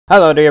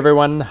Hello to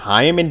everyone,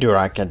 I am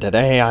Indurok, and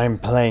today I'm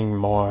playing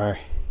more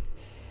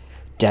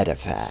Dead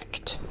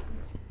Effect.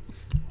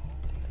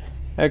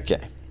 Okay.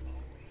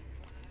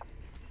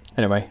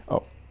 Anyway,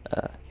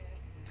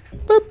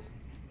 boop.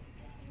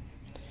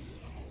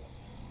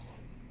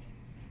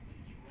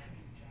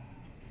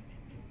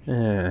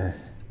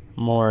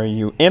 More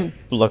you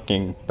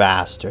imp-looking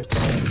bastards.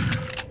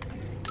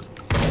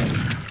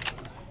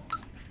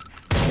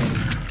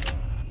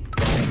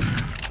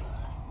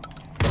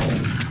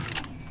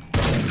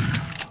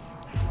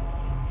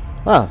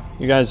 Well,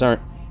 you guys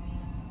aren't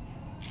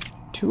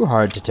too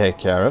hard to take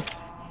care of.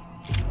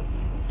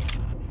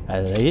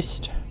 At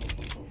least.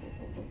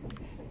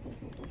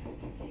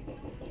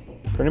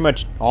 Pretty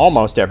much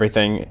almost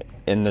everything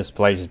in this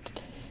place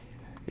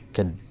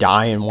could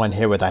die in one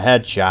hit with a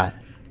headshot.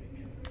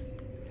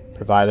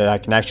 Provided I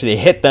can actually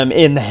hit them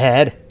in the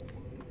head.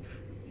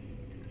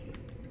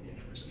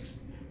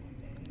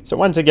 So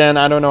once again,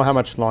 I don't know how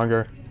much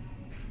longer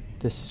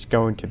this is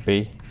going to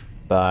be,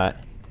 but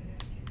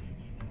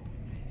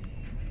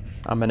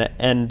I'm gonna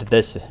end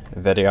this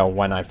video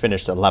when I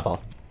finish the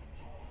level.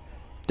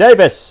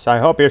 Davis, I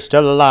hope you're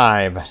still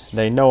alive.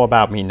 They know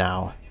about me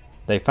now.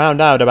 They found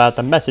out about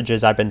the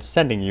messages I've been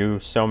sending you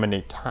so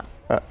many times.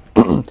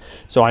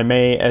 So I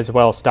may as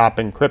well stop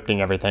encrypting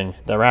everything.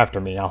 They're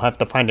after me. I'll have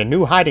to find a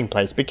new hiding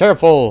place. Be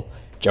careful,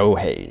 Joe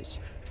Hayes.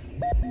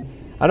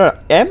 I don't know.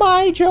 Am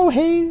I Joe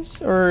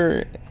Hayes?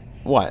 Or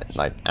what?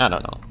 Like, I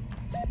don't know.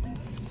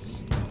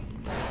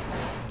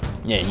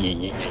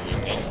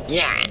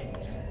 Yeah.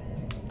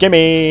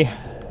 Gimme!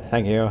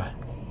 Thank you.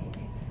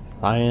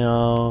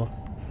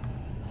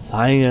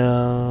 Thank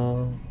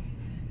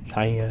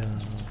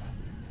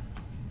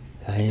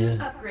you.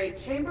 Upgrade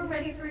chamber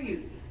ready for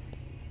use.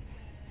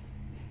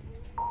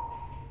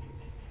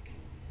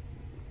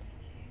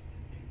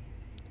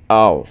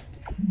 Oh.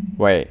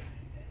 Wait.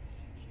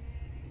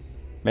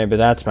 Maybe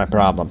that's my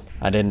problem.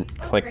 I didn't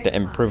click the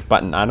improve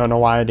button. I don't know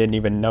why I didn't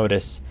even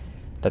notice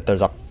that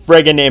there's a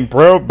friggin'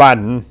 improve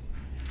button.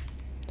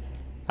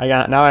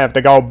 Now I have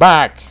to go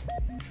back.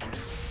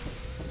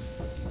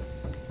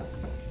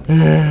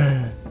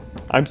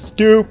 I'm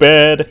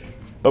stupid.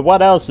 But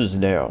what else is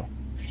new?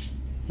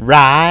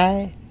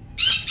 Right?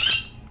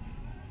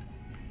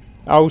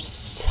 Oh,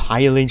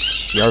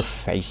 silence your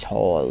face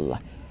hole,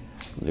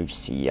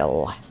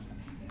 Lucille.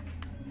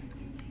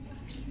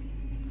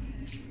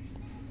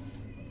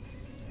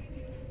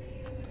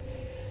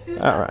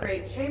 All right.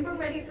 Upgrade chamber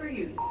ready for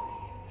use.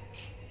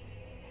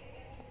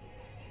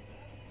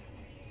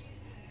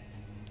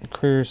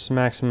 Clears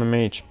maximum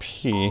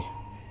HP.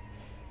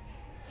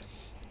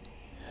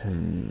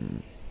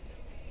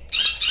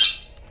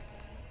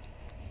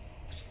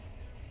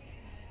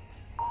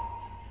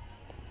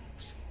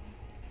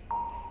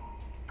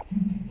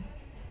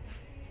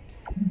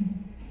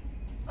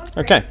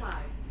 Okay.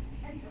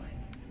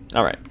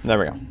 Alright, there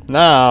we go.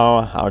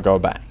 Now I'll go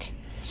back.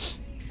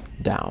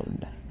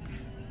 Down.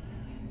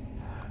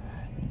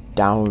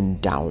 Down,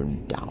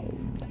 down,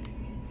 down.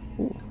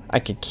 Ooh, I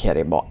could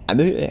carry more.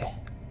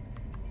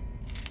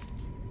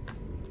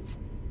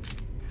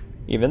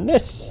 Even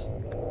this.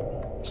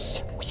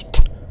 Sweet.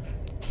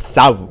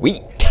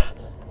 Sweet.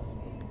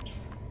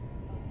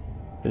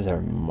 Is there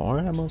more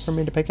ammo for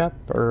me to pick up?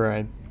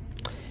 Or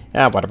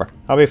yeah, whatever.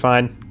 I'll be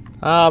fine.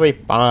 I'll be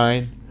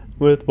fine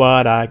with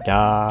what I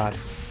got.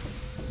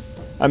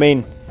 I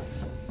mean,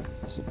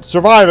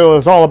 survival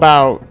is all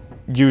about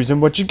using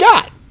what you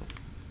got.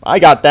 I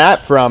got that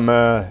from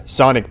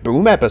Sonic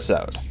Boom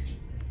episode.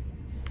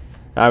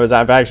 I've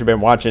actually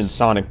been watching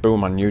Sonic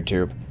Boom on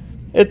YouTube.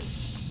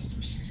 It's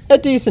a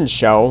decent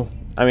show.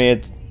 I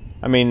mean,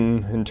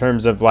 in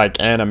terms of like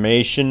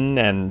animation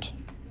and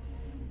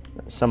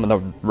some of the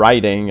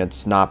writing,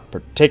 it's not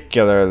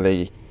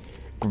particularly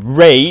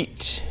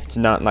great. It's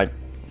not like,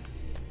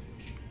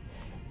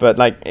 but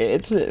like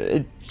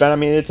but I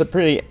mean, it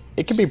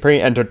can be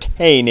pretty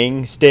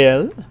entertaining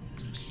still.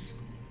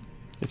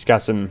 It's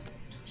got some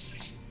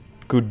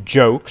good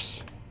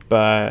jokes,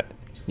 but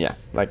yeah,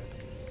 like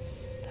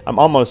I've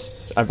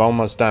almost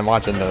done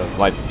watching the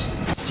like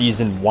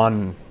season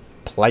 1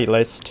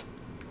 playlist.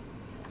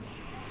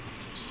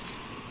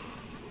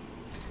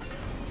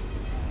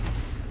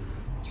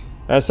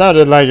 That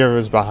sounded like it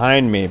was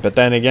behind me, but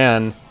then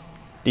again,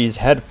 these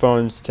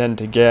headphones tend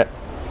to get...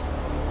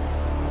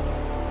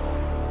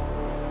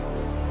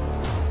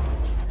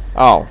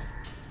 Oh,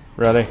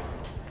 really?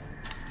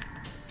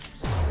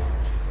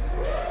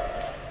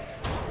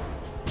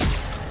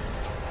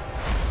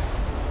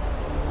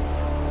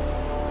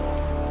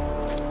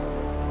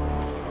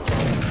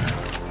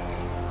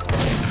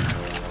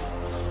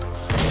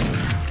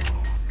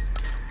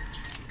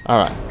 All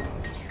right.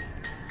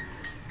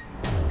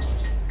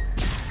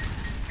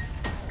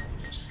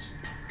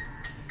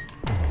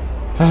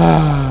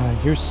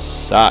 You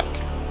suck.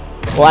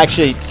 Well,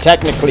 actually,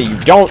 technically, you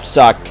don't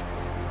suck,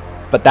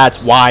 but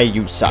that's why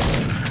you suck.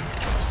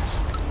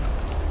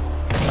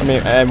 I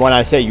mean, and when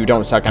I say you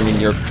don't suck, I mean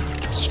you're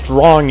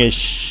strong as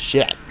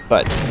shit,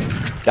 but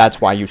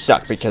that's why you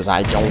suck, because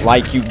I don't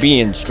like you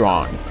being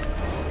strong.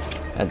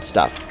 and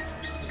stuff.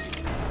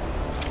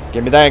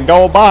 Give me that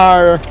gold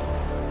bar.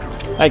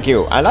 Thank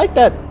you. I like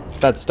that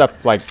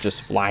stuff like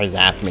just flies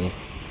at me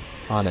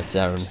on its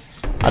own.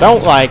 I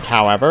don't like,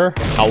 however,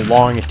 how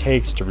long it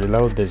takes to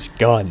reload this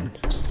gun.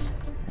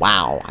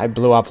 Wow, I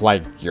blew off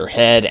like your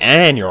head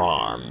and your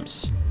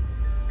arms.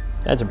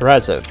 That's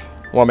impressive.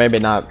 Well, maybe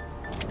not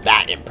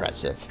that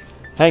impressive.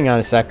 Hang on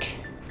a sec.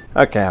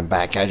 Okay, I'm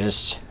back. I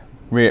just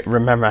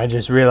remember. I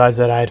just realized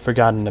that I had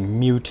forgotten to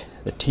mute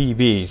the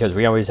TV because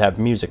we always have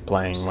music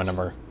playing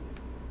whenever,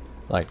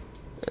 like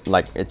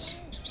it's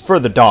for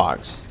the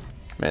dogs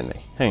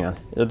mainly. Hang on.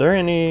 Is there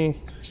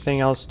anything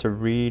else to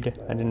read?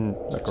 I didn't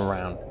look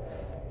around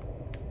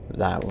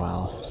that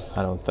well.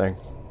 I don't think.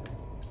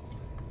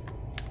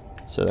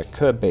 So there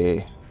could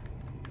be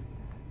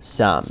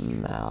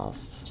something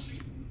else.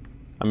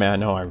 I mean, I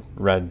know I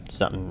read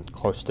something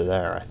close to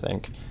there, I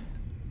think.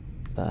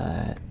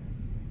 But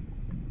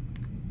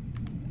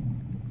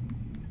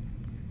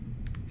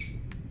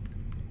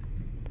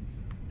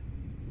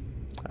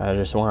I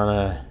just want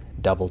to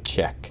double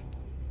check.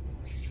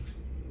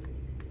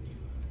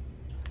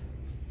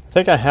 I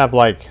think I have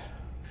like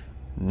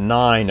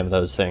 9 of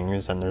those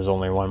things, and there's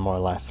only one more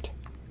left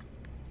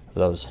of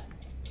those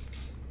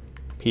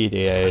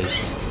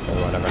PDAs or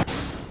whatever.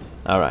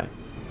 Alright.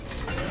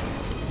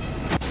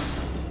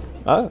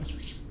 Oh.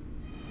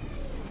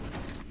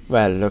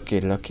 Well, looky.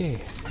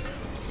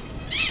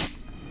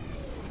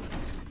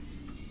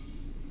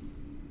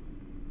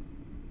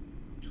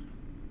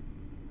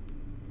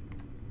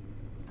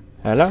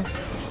 Hello?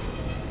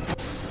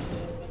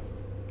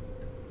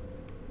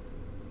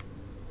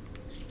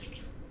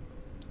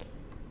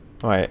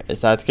 Wait,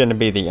 is that gonna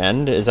be the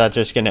end? Is that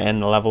just gonna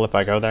end the level if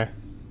I go there?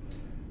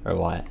 Or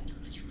what?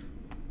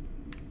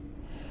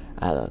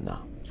 I don't know.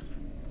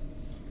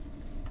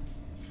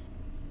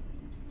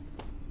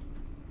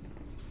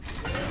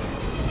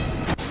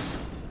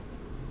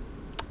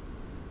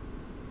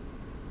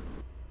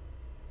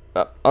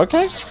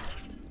 Okay.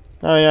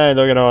 Oh yeah,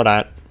 look at all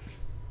that.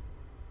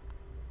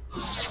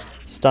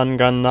 Stun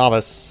gun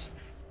novice.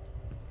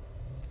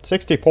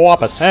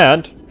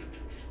 64%.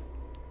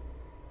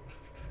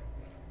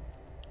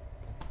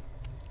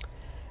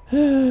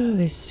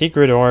 These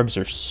secret orbs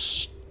are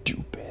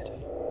stupid.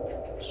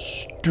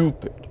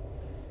 Stupid.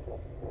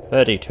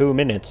 32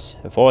 minutes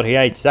and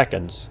 48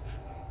 seconds.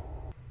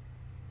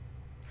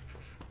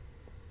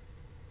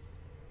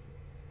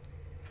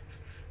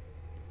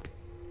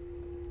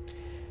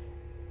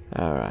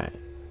 Alright.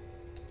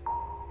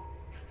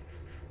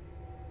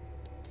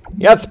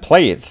 Yes,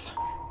 please.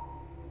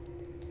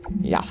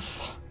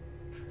 Yes.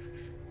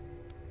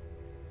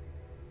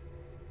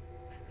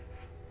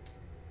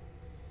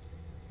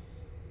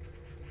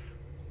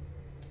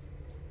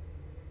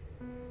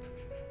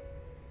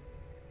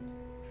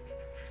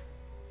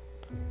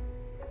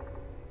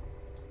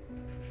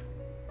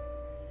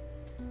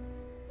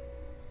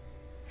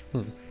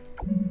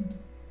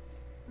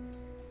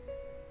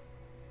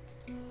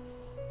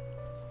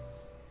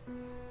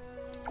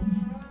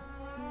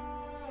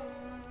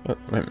 Oh,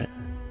 wait a minute.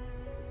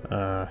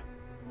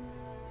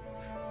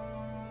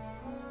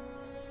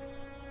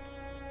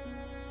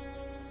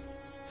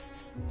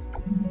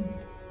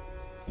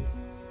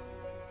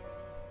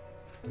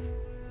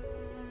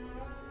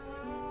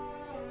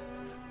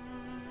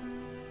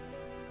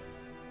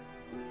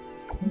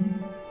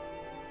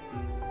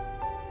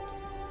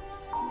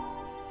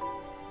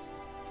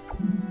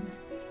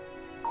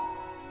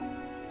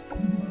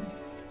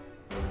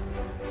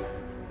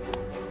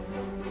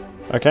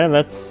 Okay,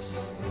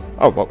 let's...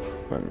 Oh, whoa,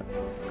 wait a minute.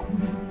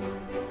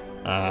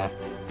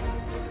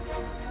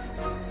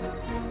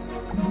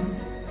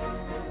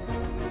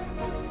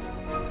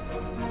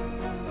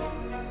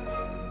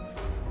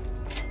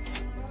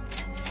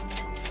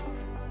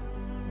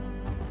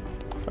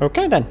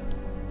 Okay, then.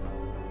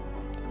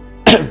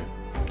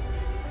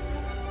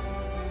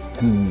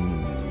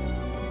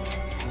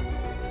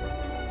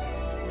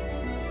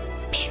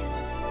 Psh.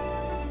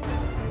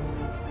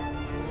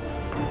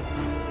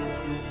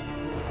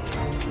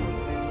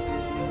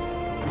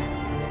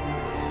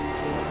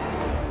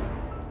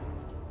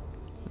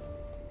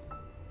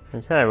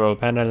 Okay, well,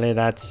 apparently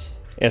that's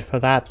it for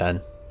that,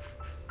 then.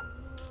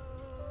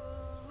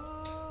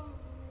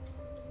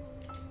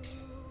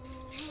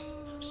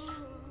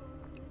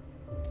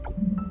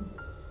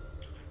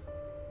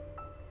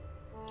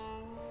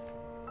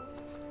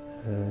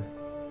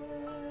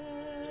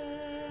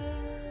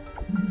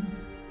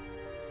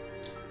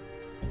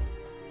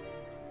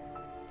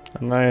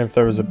 I don't know if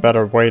there was a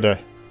better way to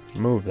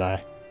move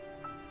that.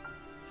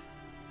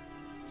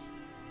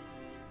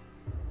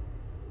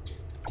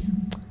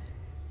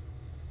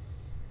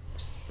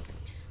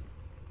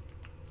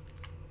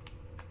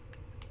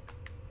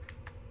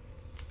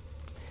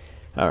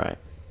 Alright.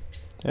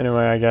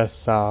 Anyway, I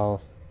guess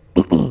I'll...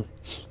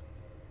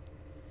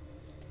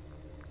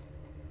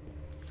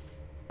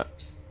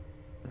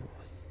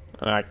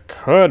 I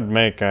could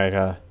make like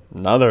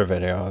another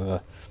video of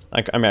the...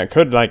 I mean, I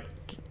could like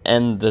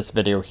end this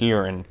video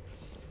here and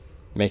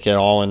make it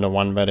all into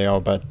one video,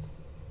 but...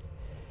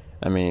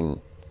 I mean...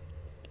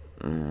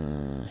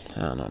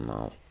 I don't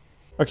know.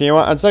 Okay, you know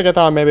what? On second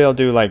thought, maybe I'll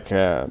do like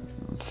 3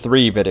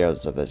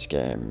 videos of this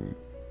game.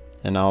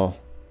 And I'll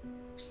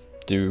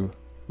do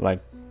like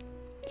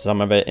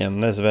some of it in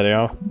this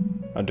video.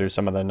 I'll do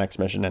some of the next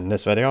mission in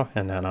this video.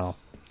 And then I'll,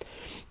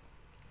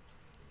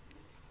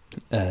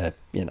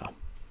 you know.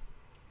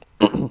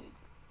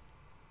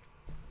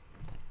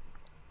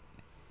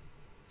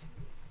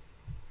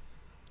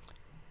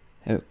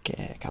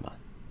 Okay, come on.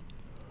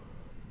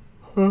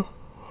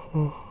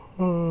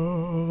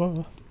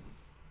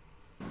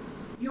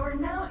 You are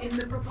now in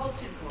the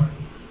propulsion core.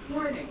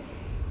 Warning.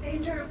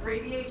 Danger of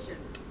radiation.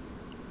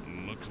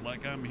 Looks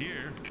like I'm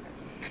here.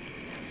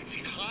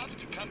 The craft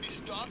can be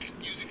stopped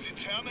using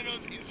the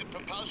terminals in the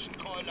propulsion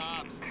core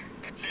labs.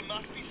 They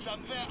must be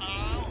somewhere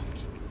around.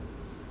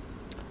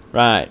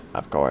 Right,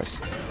 of course.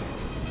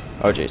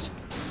 Oh, jeez.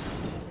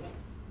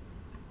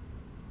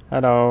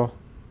 Hello.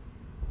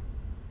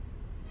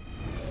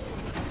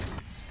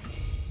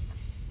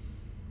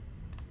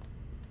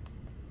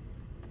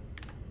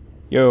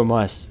 You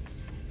must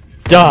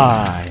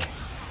die.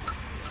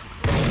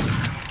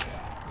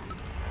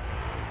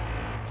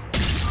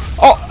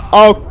 Oh,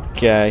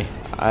 okay.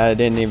 I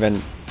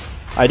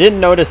didn't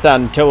notice that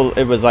until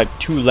it was like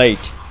too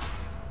late.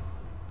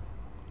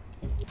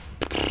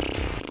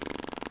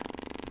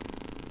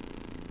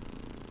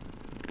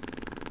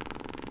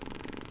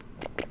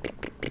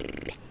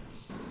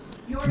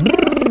 You are now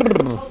in the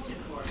propulsion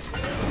core.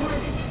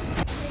 Warning.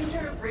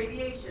 Danger of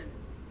radiation.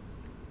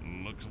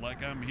 Looks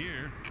like I'm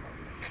here.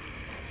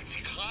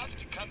 The craft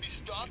can be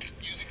stopped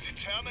using the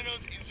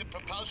terminals in the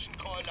propulsion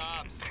core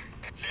labs.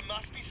 They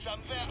must be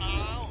somewhere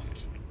around.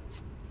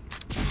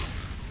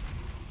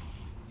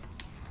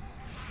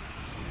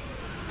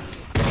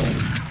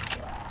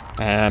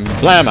 And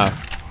blammo.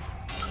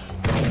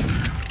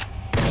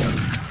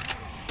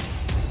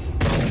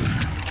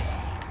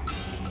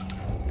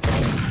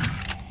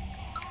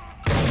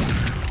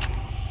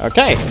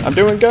 Okay, I'm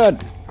doing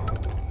good.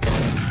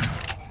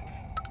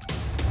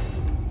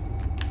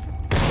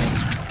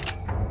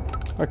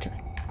 Okay.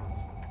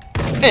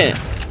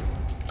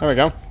 There we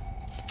go.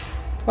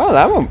 Well,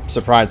 that went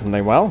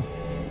surprisingly well.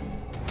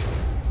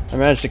 I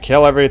managed to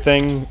kill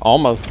everything,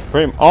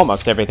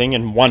 almost everything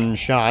in one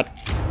shot.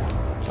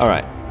 All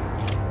right.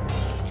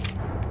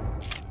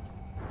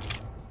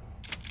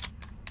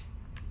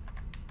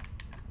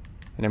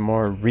 Any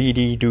more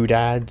reedy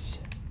doodads?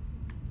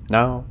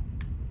 No?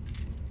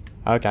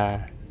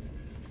 Okay.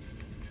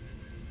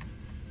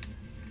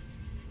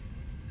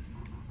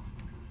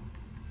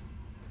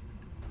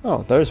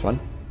 Oh, there's one.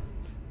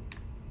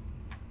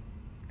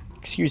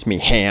 Excuse me,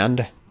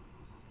 hand.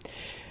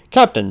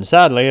 Captain,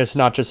 sadly, it's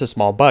not just a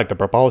small bug. The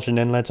propulsion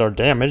inlets are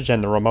damaged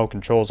and the remote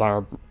controls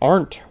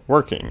aren't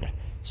working.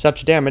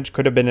 Such damage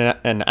could have been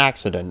an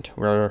accident.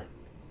 We're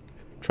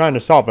trying to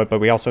solve it, but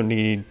we also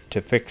need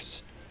to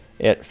fix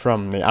it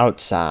from the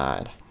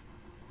outside.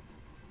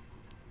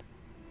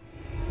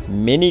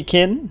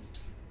 Minikin?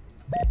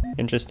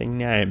 Interesting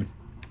name.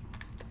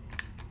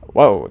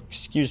 Whoa,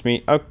 excuse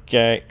me.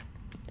 Okay.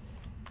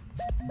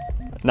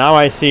 Now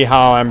I see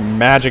how I'm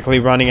magically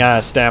running out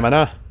of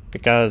stamina,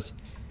 because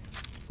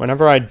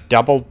whenever I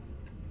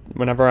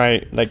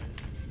like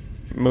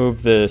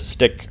move the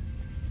stick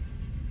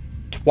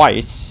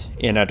twice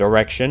in a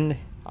direction,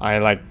 I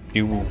like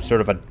do sort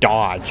of a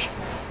dodge.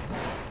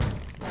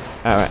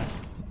 Alright.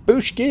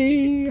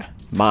 Booshki!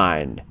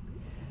 Mine.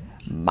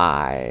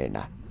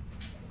 Mine.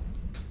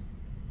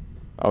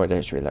 Oh, it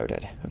is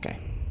reloaded. Okay.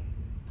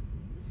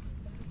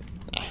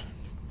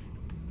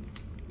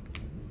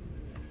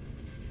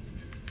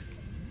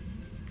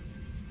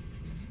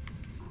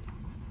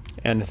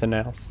 Anything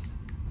else?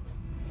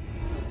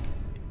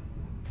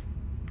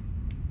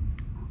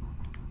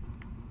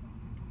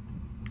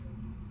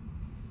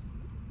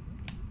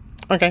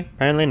 Okay,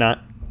 apparently not.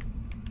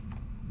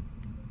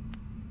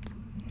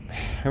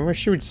 I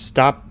wish you would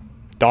stop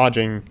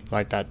dodging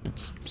like that.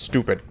 It's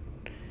stupid.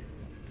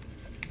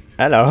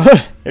 Hello.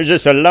 There's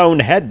just a lone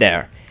head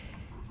there.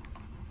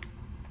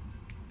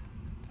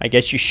 I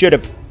guess you should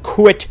have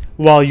quit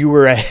while you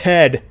were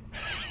ahead.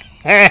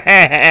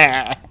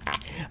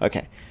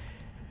 Okay.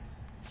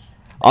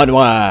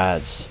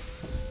 Onwards.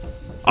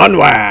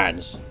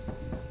 Onwards.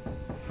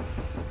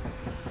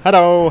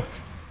 Hello.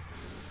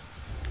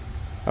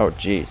 Oh,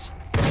 jeez.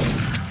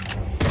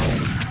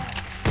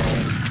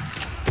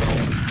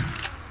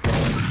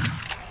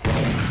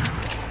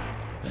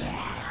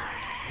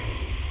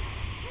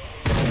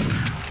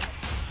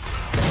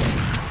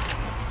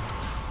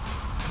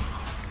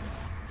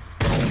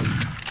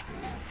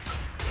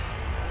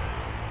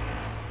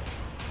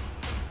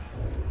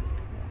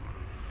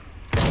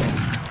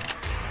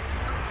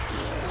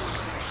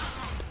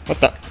 What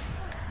the?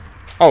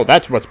 Oh,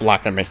 that's what's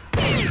blocking me.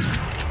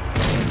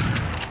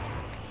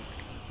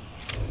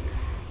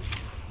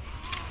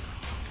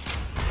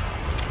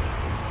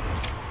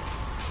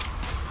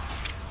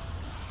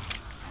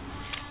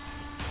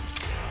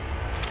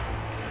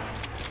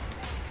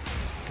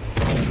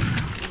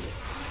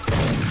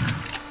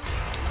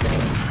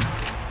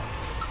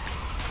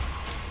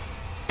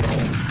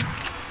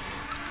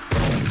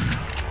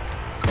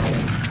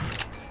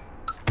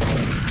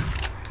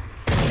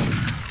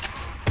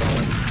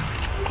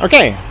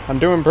 Okay, I'm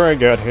doing pretty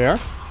good here.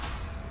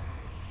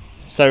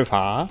 So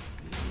far.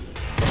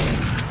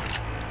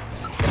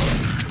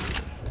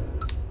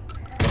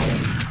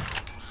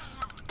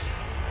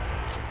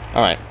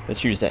 Alright,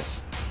 let's use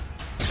this.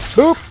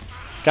 Boop!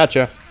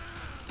 Gotcha.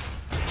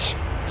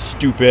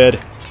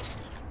 Stupid.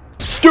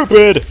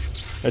 Stupid!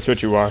 That's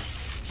what you are.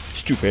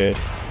 Stupid.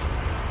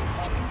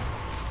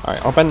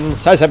 Alright, open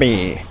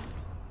sesame.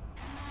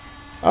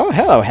 Oh,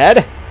 hello,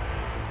 head.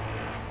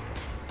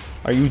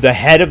 Are you the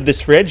head of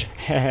this fridge?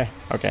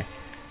 Okay.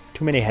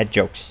 Too many head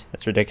jokes.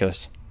 That's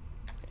ridiculous.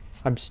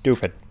 I'm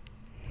stupid.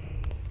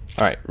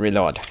 Alright,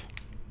 reload.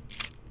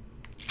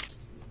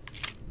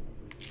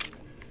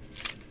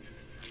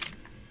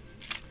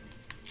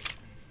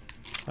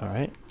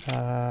 Alright,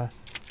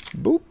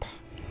 boop.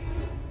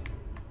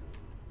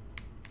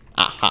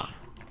 Aha.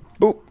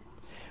 Boop.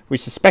 We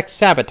suspect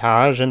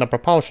sabotage in the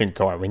propulsion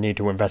core. We need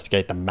to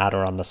investigate the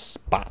matter on the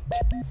spot.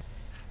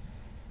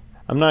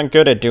 I'm not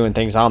good at doing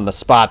things on the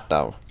spot,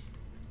 though.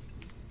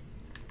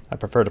 I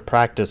prefer to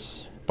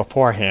practice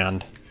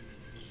beforehand.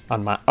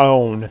 On my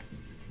own.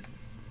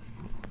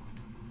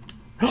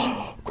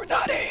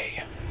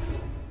 Grenade!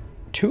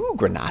 2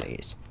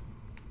 grenades.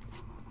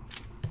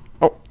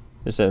 Oh,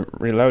 this is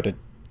reloaded.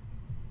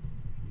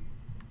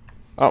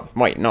 Oh,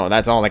 wait, no,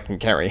 that's all I can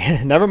carry.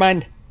 Never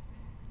mind.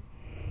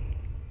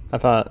 I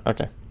thought,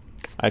 okay.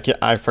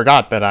 I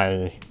forgot that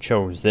I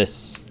chose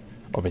this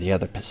over the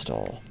other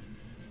pistol.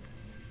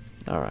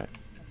 Alright.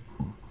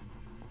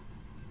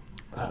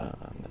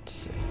 Let's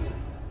see.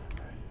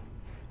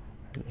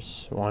 I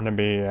just want to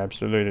be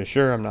absolutely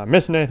sure I'm not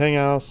missing anything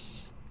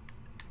else.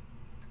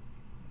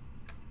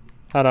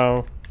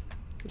 Hello.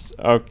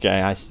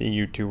 Okay, I see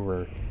you two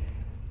were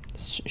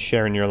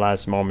sharing your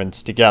last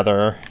moments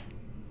together.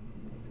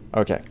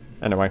 Okay,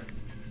 anyway.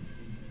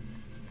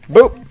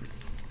 Boop!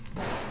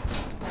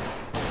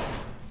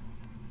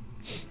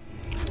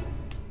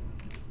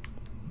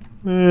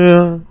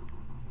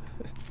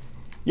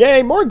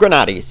 Yay, more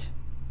grenades!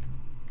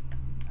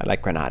 I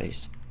like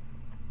grenades.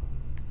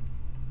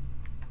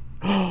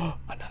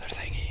 Another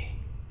thingy.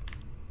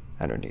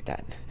 I don't need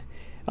that.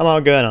 I'm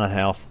all good on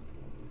health.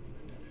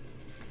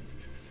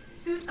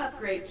 Suit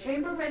upgrade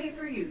chamber ready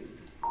for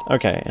use.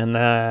 Okay, and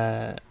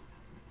that...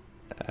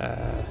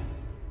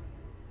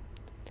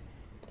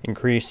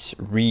 increase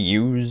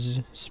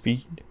reuse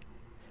speed.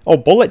 Oh,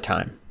 bullet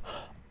time.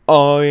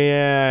 Oh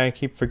yeah, I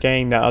keep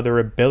forgetting the other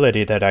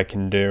ability that I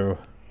can do.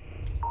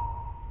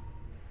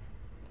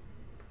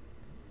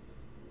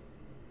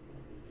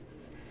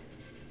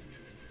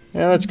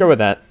 Yeah, let's go with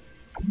that.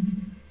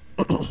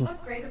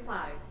 Upgrade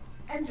applied.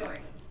 Enjoy.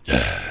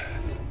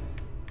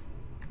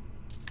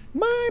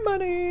 My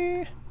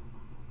money.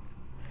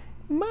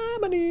 My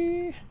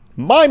money.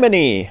 My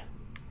money.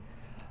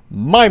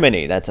 My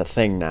money. That's a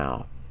thing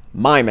now.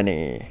 My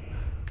money.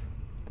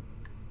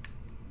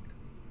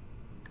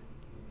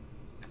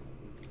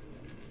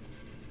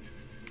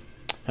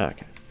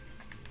 Okay.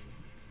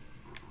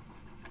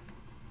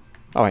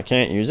 Oh, I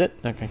can't use it?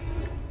 Okay.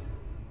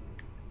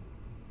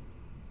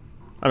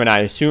 I mean, I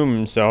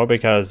assume so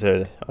because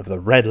of the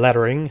red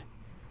lettering.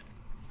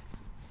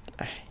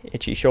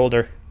 Itchy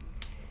shoulder.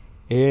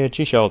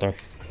 Itchy shoulder.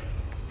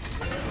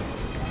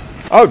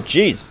 Oh,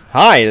 jeez.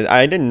 Hi,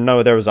 I didn't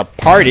know there was a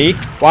party.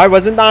 Why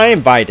wasn't I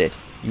invited?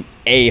 You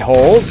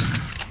a-holes.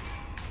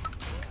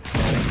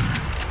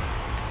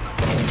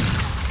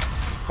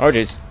 Oh,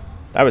 jeez.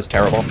 That was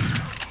terrible.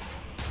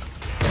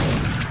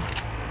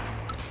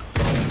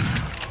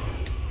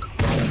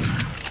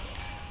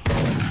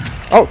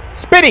 Oh,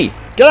 Spitty!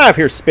 Get out of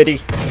here,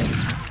 Spitty!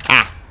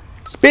 Ah!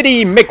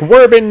 Spitty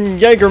McWurbin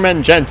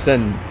Jaegerman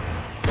Jensen!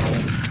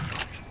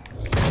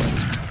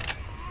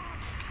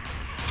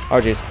 Oh,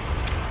 jeez.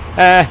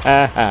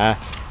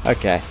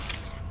 Okay.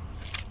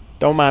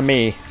 Don't mind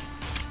me.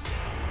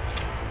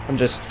 I'm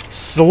just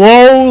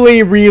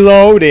slowly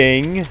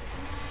reloading.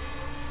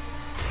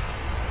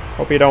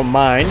 Hope you don't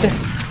mind.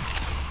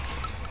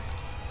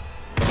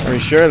 I mean,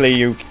 surely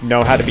you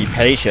know how to be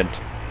patient.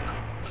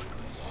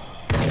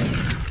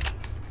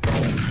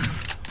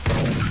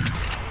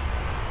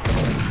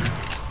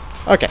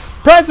 Okay,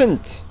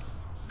 present!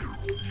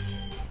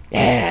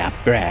 Yeah,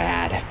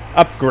 Brad.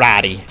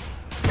 Upgrady.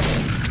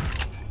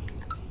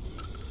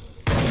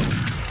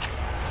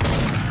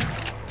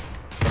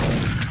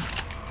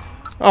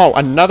 Oh,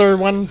 another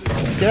one?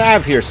 Get out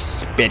of here,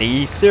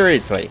 Spitty.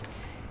 Seriously.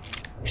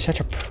 You're such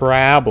a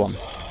problem.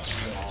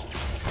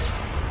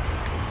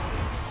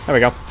 There we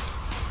go.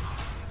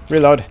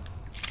 Reload.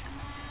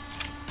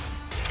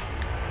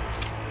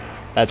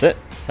 That's it.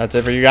 That's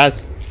it for you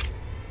guys.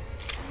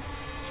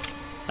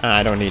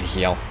 I don't need to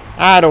heal.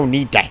 I don't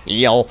need to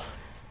heal.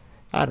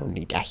 I don't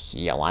need to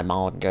heal. I'm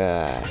all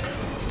good.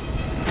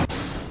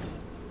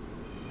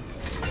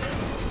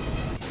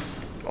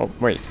 Oh,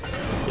 wait.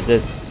 Is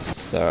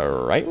this the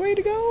right way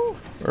to go?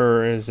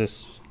 Or is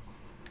this...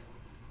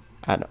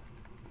 I don't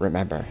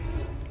remember.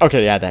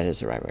 Okay, yeah, that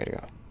is the right way to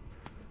go.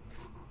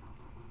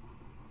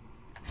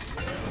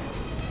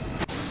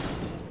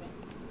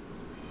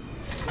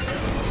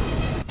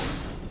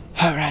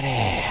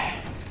 Alrighty.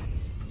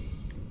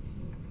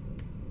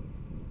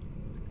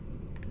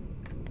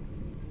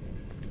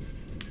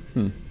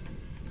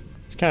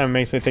 This kind of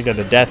makes me think of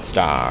the Death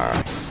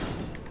Star.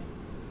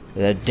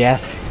 The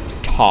Death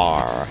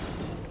Tar.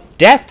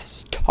 Death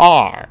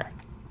Star!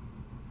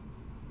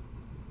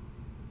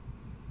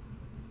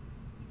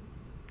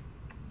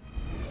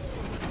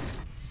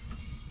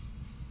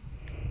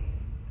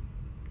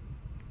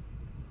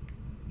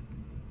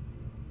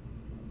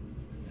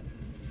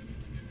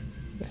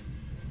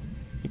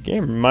 The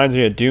game reminds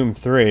me of Doom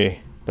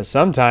 3, but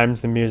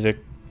sometimes the music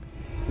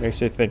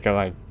makes you think of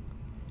like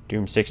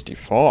Doom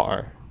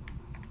 64.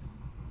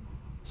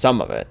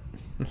 Some of it.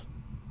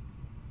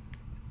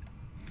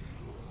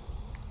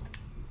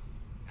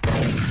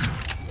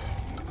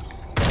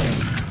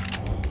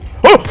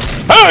 Oh!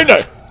 Oh no!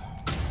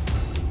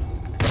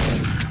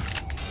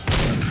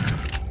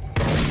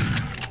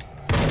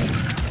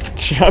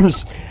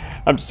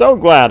 I'm so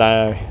glad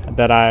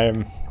that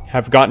I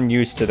have gotten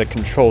used to the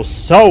controls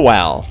so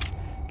well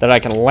that I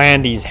can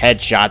land these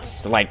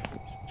headshots like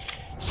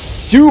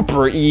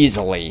super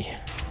easily.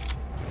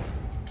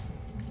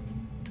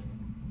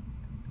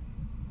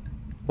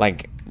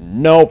 Like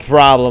no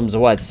problems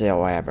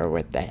whatsoever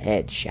with the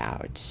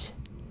headshots.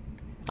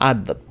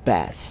 I'm the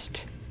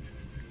best.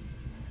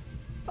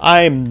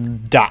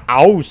 I'm the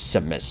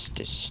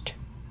awesomest.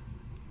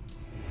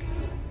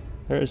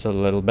 There's a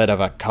little bit of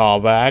a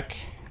callback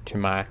to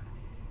my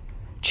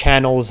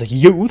channel's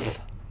youth.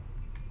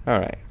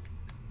 Alright.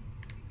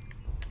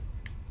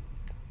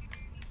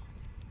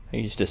 I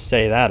used to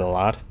say that a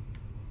lot.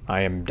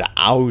 I am the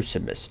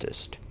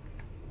awesomest.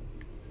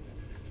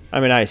 I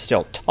mean, I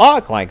still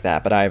talk like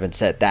that, but I haven't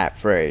said that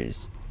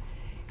phrase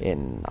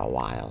in a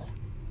while.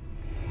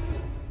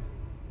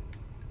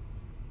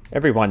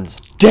 Everyone's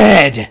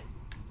dead!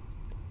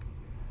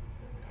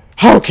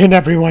 How can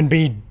everyone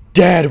be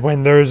dead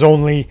when there's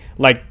only,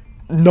 like,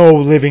 no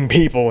living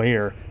people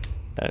here?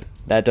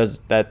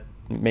 That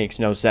makes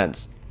no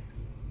sense.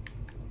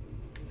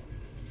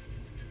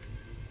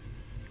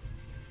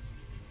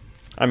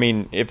 I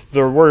mean, if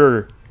there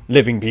were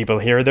living people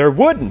here, there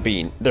would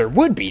be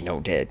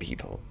no dead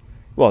people.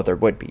 Well, there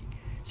would be.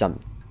 Some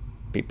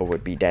people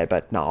would be dead,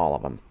 but not all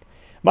of them.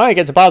 Mike,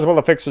 it's impossible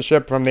to fix the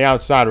ship from the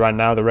outside right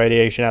now. The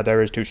radiation out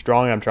there is too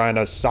strong. I'm trying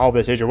to solve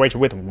the situation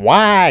with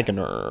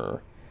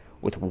Wagner.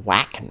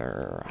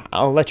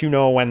 I'll let you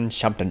know when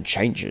something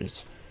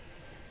changes.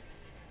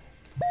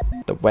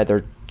 The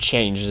weather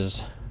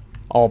changes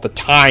all the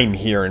time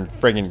here in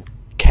friggin'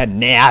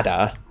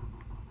 Canada.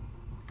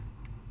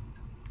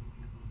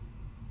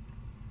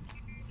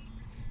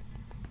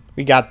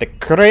 We got the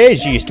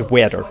craziest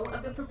weather.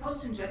 Of the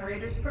propulsion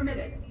generators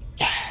permitted.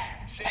 Yeah,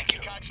 thank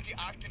you. Catch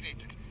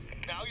deactivated.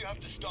 Now you have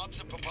to stop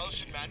the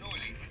propulsion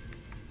manually.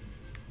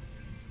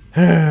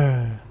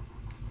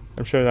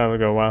 I'm sure that'll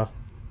go well.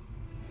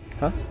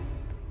 Huh?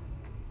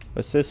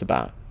 What's this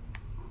about?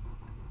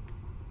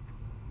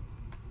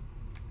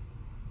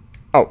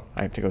 Oh,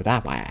 I have to go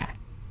that way.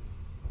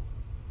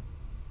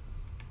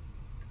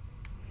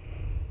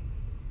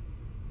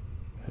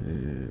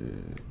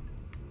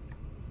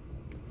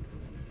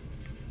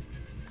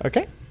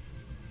 Okay.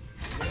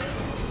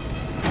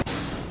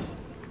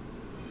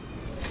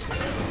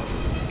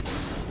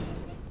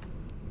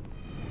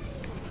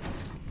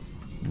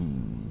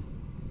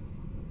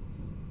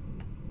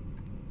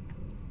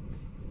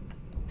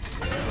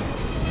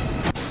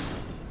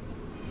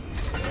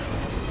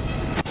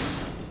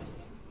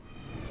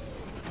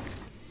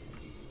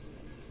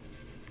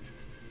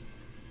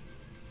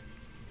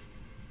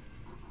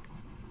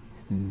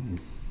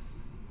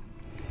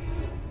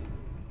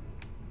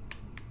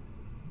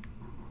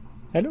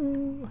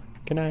 Hello,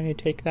 can I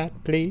take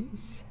that,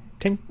 please?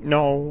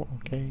 No,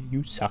 okay,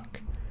 you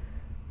suck.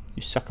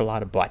 You suck a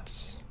lot of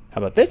butts.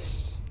 How about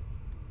this?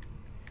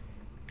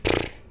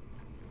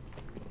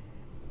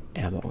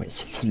 Ammo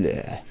is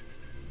fleur.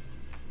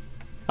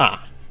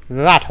 Ah,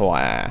 that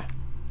way.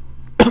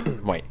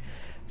 Wait,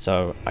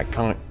 so I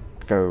can't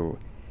go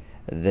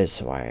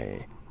this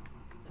way,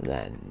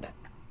 then.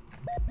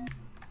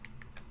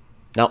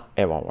 No,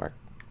 it won't work.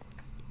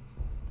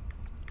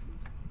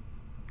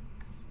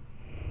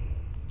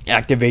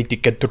 Activate the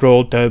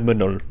control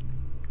terminal.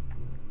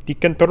 The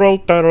control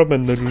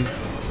terminal.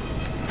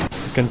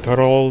 The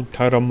control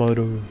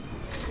terminal.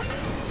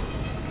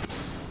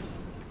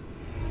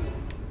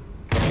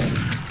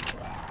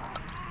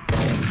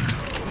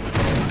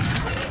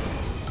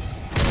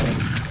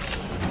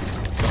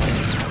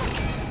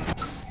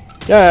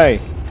 Yay!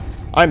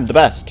 I'm the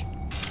best.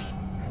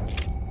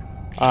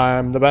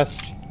 I'm the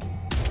best.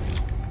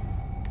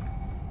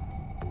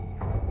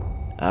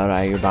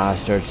 Alright, you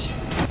bastards.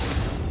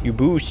 You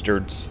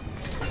boostards.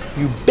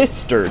 You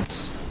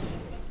bistards.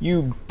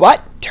 You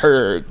butt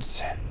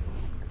turds.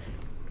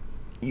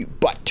 You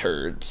butt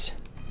turds.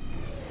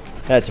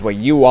 That's what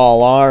you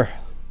all are.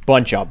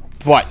 Bunch of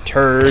butt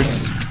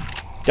turds.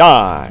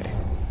 Die,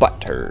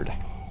 butt turd.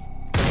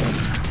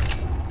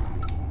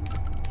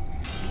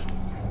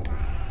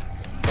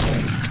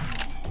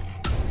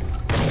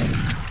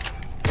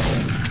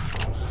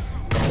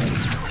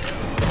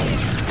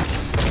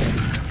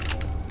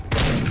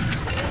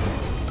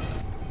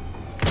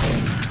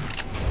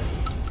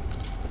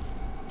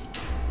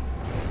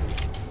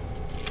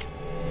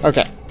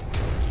 Okay.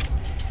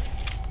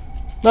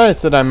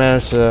 Nice that I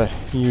managed to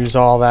use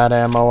all that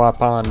ammo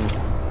up on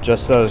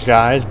just those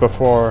guys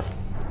before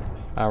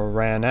I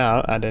ran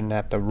out. I didn't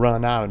have to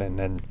run out and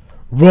then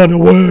run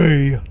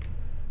away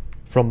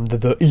from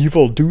the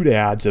evil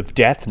doodads of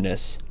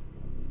deathness.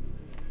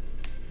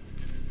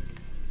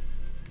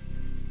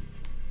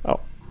 Oh,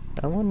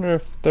 I wonder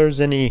if there's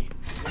any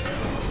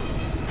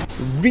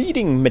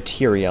reading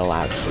material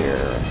out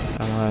here.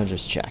 I want to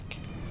just check.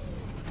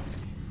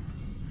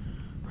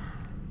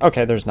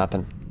 Okay, there's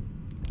nothing.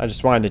 I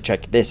just wanted to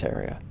check this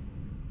area.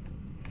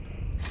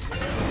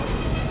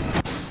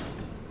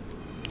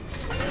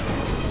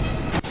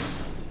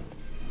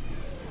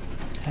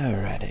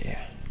 Alrighty.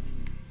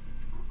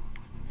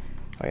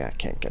 Oh yeah, I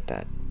can't get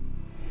that.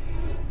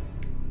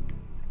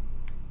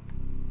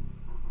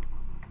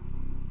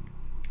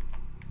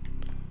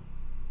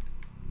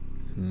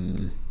 Money.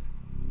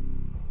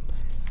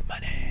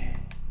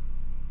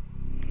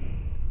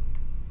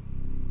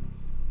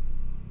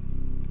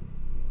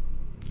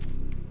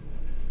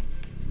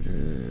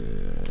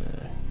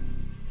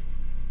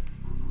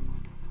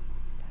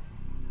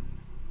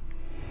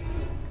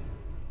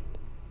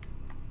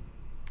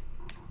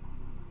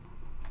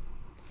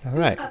 All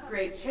right.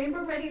 Upgrade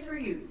chamber ready for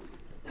use.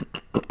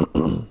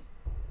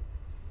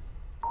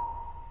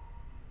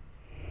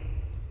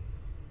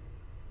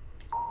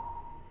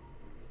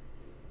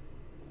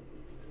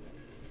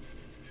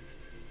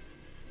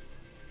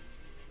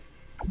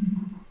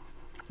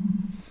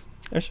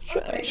 I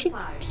should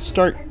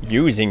start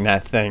using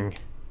that thing.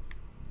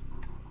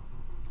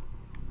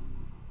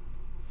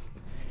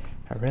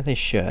 I really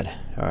should.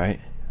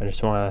 Alright. I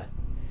just want to...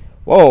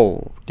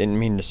 Whoa! Didn't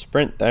mean to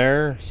sprint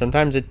there.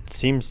 Sometimes it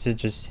seems to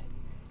just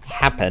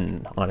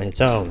happen on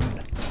its own.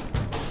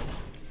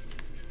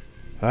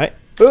 Alright.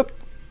 Boop!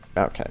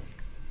 Okay.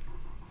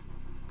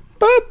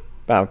 Boop!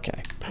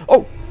 Okay.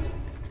 Oh!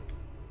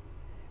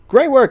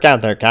 Great work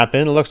out there,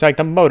 Captain. It looks like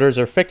the motors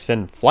are fixed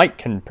and flight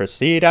can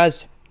proceed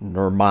as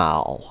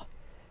normal.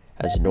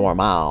 As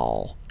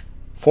normal.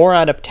 4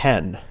 out of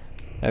 10.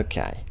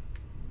 Okay.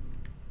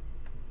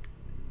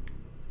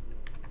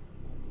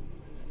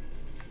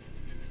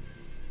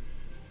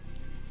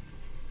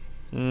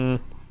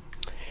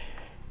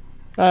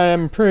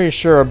 I'm pretty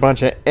sure a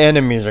bunch of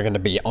enemies are going to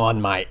be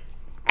on my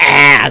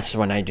ass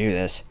when I do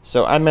this.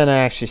 So I'm going to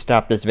actually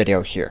stop this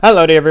video here.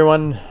 Hello to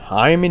everyone.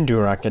 I'm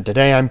Indurok, and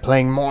today I'm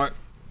playing more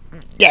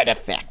Dead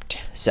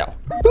Effect. So,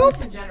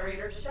 Propulsion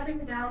generator shutting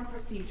down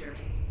procedure.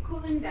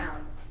 Cooling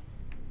down.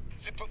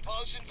 The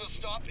propulsion will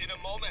stop in a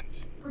moment.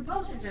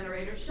 Propulsion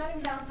generator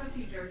shutting down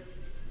procedure.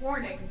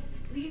 Warning.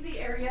 Leave the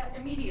area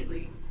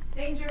immediately.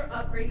 Danger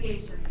of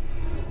radiation.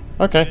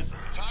 okay.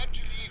 Time to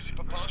leave the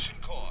propulsion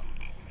core.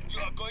 You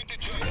are going to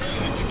join me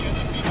and together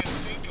we can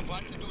think of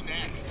what to do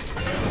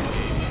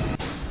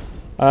next.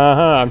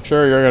 I'm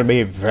sure you're going to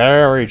be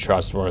very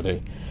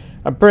trustworthy.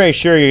 I'm pretty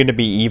sure you're going to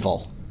be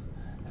evil.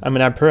 I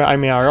mean, I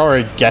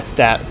already guessed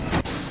that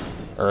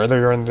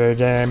earlier in the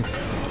game,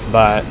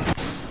 but...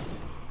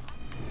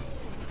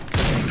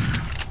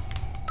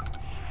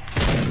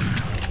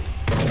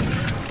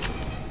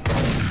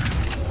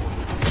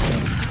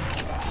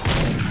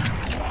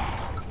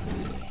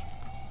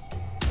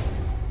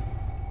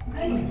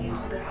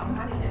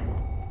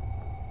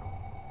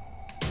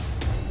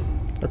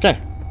 Okay.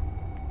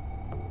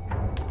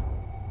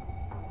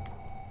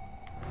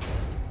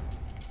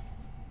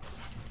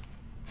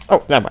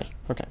 Oh, that way.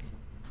 Okay.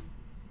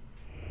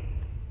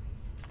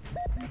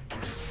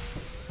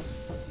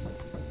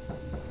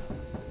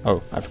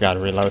 Oh, I forgot to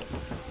reload.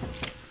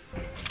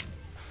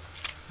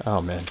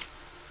 Oh, man.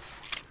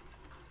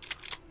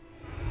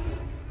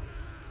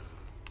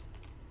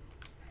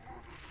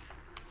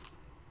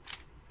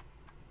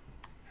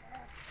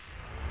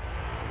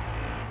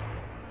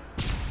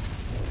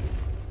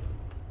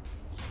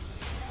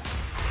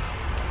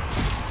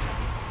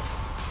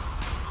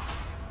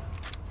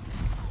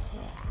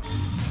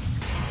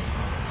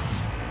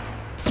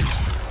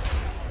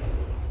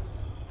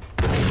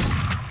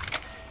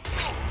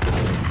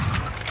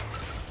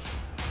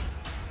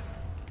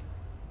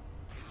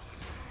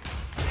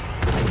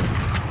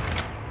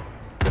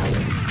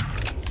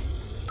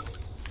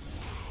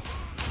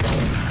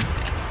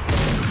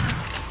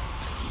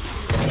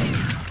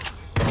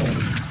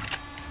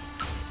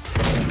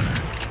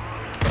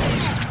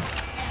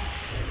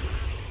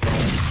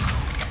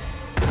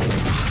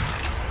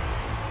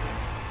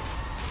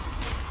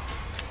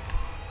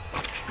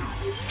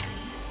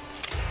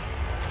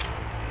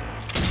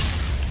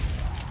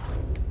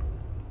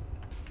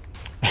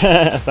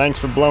 Thanks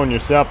for blowing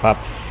yourself up,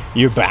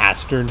 you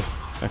bastard.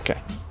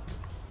 Okay.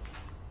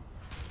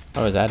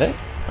 Oh, is that it?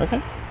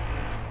 Okay.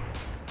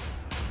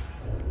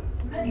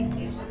 Ready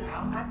station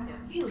now active.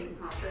 Healing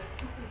process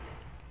completed.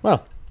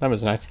 Well, that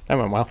was nice. That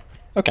went well.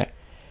 Okay.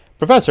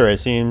 Professor, it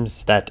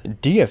seems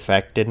that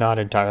D-Effect did not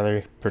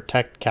entirely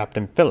protect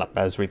Captain Phillip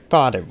as we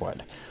thought it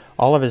would.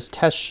 All of his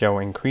tests show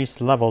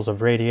increased levels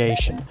of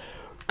radiation.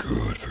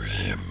 Good for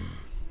him.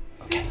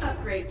 Okay. Suit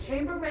upgrade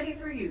chamber ready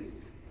for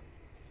use.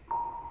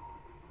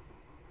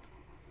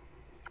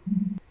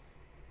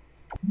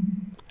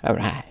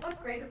 Alright.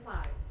 Upgrade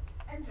applied.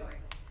 Enjoy.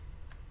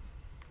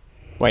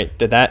 Wait,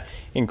 did that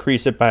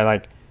increase it by,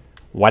 like,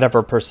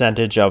 whatever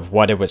percentage of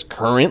what it was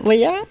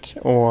currently at?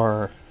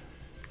 Or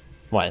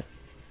what?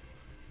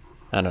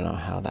 I don't know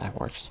how that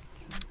works.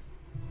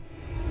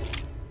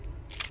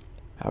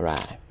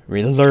 Alright.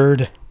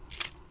 Reload.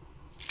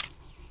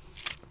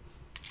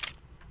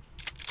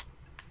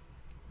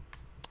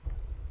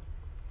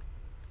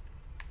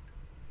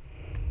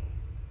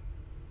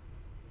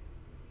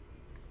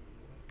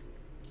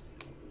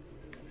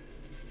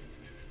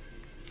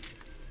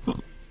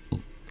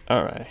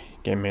 Alright,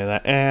 give me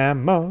the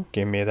ammo,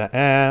 give me the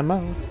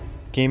ammo,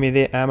 give me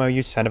the ammo,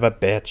 you son of a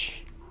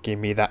bitch. Give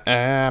me the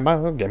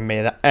ammo, give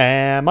me the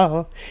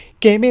ammo,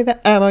 give me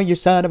the ammo, you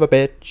son of a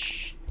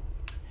bitch.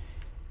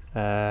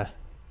 Damn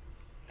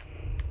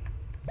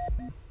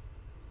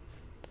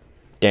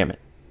it.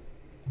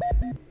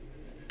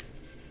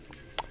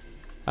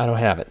 I don't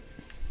have it.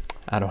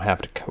 I don't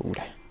have the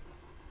code.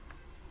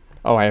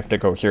 Oh, I have to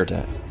go here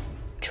to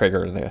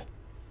trigger the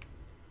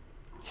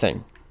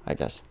thing, I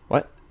guess.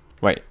 What?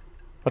 Wait.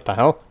 What the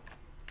hell?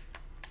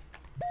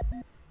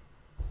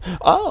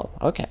 Oh,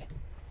 okay.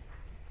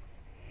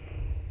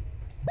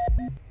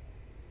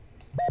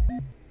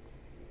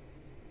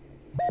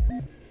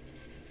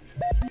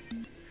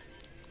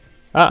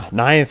 Ah,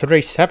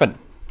 937.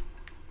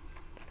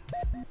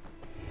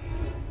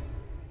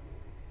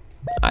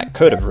 I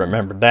could have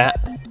remembered that.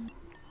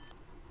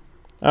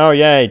 Oh,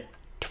 yay.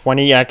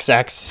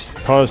 20XX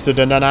posted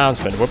an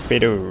announcement.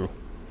 Whoopie-doo.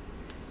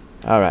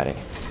 Alrighty.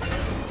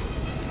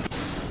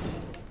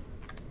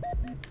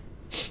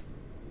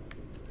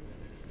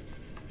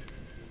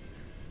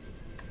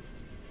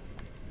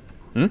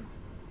 Hmm?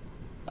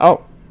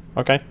 Oh,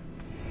 okay.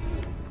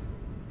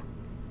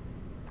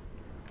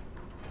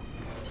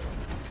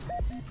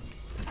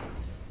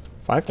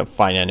 If I have to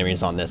fight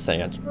enemies on this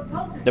thing,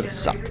 Propulsion that would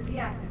suck. generator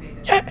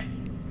deactivated. Yeah.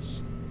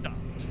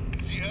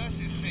 The Earth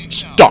is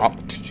safe now.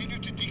 Stopped.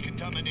 Continue to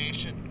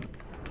decontamination.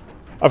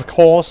 Of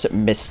course,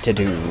 Mr.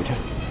 Dude.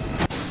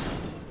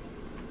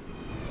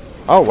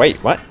 Oh,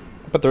 wait, what?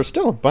 But there's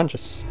still a bunch of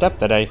stuff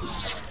that I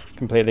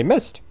completely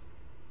missed.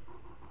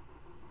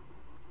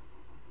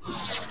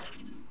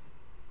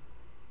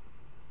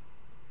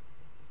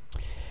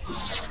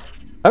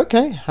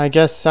 Okay, I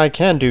guess I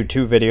can do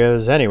 2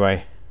 videos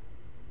anyway.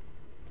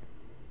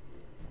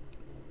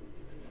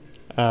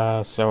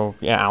 So,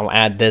 yeah, I'll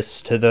add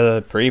this to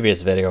the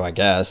previous video, I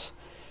guess.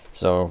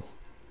 So,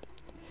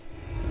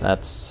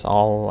 that's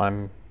all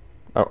I'm...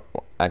 Oh,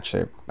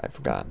 actually, I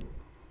forgot.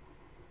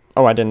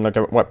 Oh, I didn't look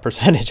at what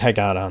percentage I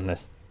got on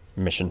this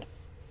mission.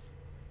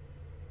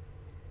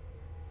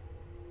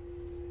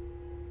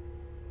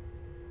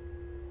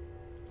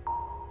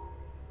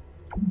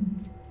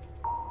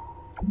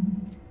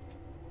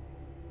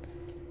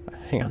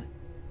 Hang on.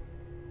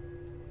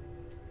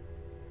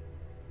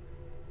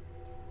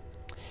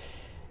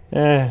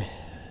 I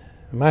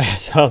might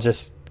as well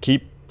just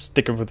keep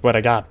sticking with what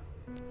I got.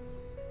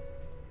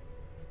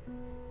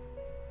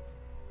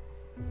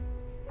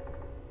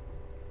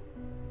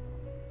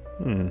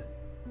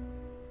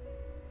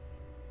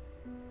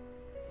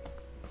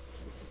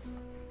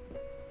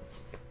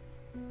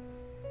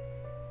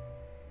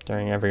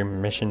 During every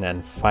mission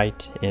and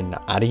fight in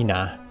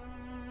arena.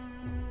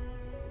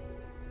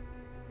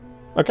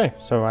 Okay,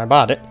 so I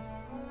bought it.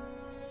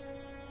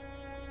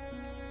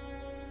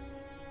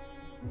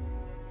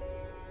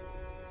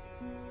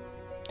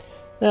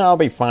 Yeah, I'll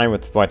be fine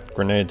with what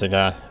grenades I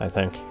got, I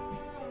think.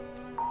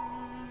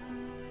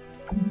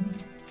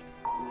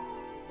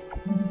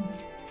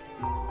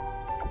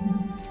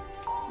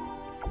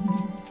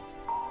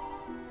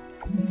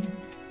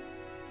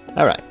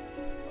 Alright.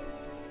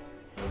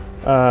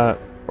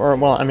 Or,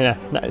 well, I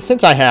mean,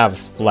 since I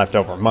have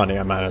leftover money,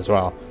 I might as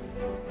well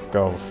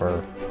go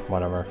for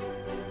whatever.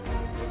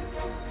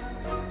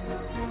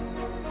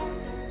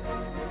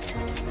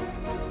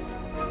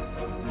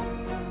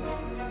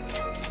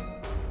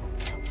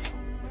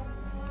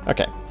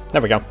 Okay,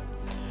 there we go.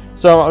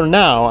 So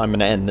now I'm going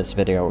to end this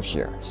video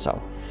here.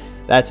 So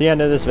that's the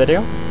end of this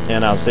video,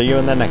 and I'll see you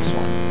in the next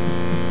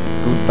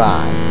one.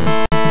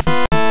 Goodbye.